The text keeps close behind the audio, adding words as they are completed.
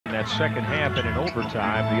In that second half and in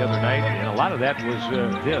overtime the other night, and a lot of that was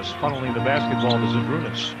funneling the basketball to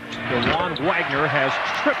Zadrunas. Dajuan Wagner has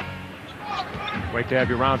tripped. Great to have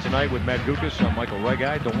you around tonight with Matt Gukas. I'm Michael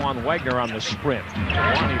Regai. Dajuan Wagner on the sprint.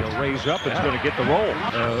 Wanting to raise up, it's going to get the roll.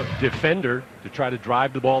 Defender to try to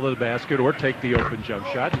drive the ball to the basket or take the open jump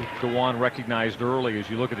shot. Dajuan recognized early as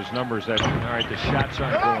you look at his numbers that, all right, the shots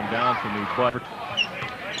aren't going down for me, but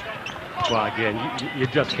well, again, you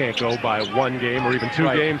just can't go by one game or even two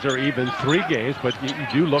games or even 3 games, but you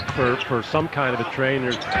do look for some kind of a trend.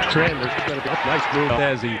 There's going to be a nice move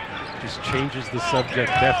as he just changes the subject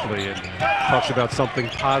deftly and talks about something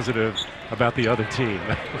positive about the other team.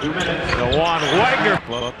 Dajuan Wagner.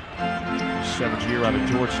 7th year out of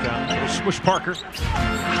Georgetown. Swish Parker.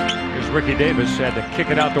 Here's Ricky Davis, had to kick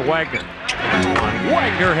it out to Wagner.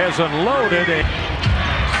 Wagner has unloaded a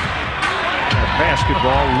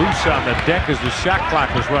basketball loose on the deck as the shot clock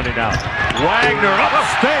was running out. Wagner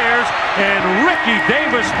upstairs, and Ricky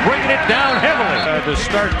Davis bringing it down heavily to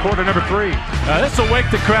start quarter number 3. This will wake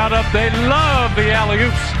the crowd up. They love the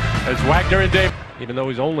alley-oops as Wagner and Davis. Even though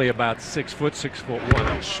he's only about 6 foot,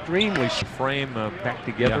 6'1", extremely frame back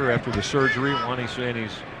together after the surgery. Wani saying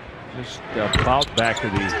he's just about back to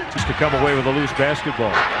just to come away with a loose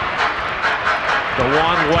basketball.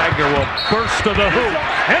 Dajuan Wagner will burst to the hoop,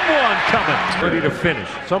 and one coming. Ready to finish.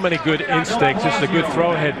 So many good instincts. This is a good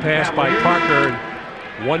throw-ahead pass by Parker.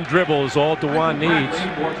 And one dribble is all Dajuan needs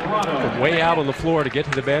from way out on the floor to get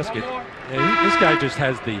to the basket. And this guy just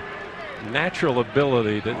has the natural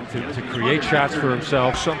ability to create shots for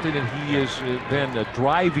himself, something that he has been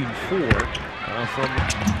driving for.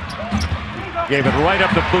 Gave it right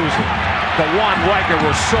up the boozle. Dajuan Wagner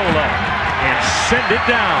will solo and send it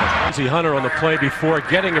down. Hunter on the play before,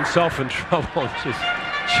 getting himself in trouble, just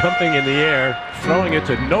jumping in the air, throwing it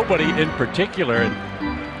to nobody in particular. And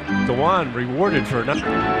Dajuan rewarded for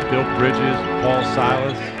nothing. Bill Bridges, Paul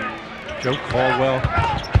Silas, Joe Caldwell.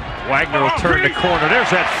 Wagner will turn the corner. There's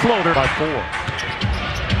that floater by 4.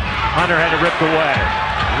 Hunter had it ripped away.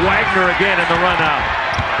 Wagner again in the run out.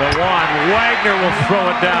 Dajuan Wagner will throw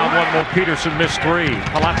it down. One more. Peterson missed 3.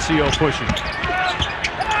 Palacio pushing.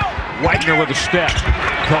 Wagner with a step.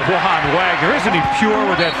 Dajuan Wagner. Isn't he pure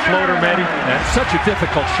with that floater, Matty? That's such a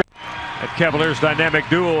difficult shot. That Cavaliers dynamic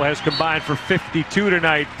duo has combined for 52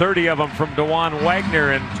 tonight. 30 of them from Dajuan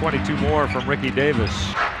Wagner and 22 more from Ricky Davis.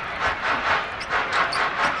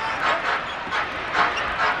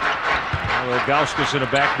 Gauskas in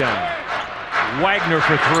a back down. Wagner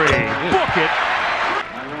for 3. Book it.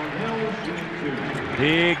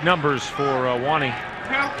 Big numbers for Wani.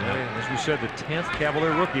 As we said, the 10th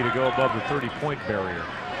Cavalier rookie to go above the 30-point barrier.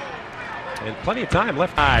 And plenty of time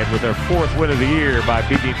left with their 4th win of the year by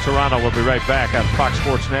beating Toronto. We'll be right back on Fox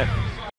Sports Net.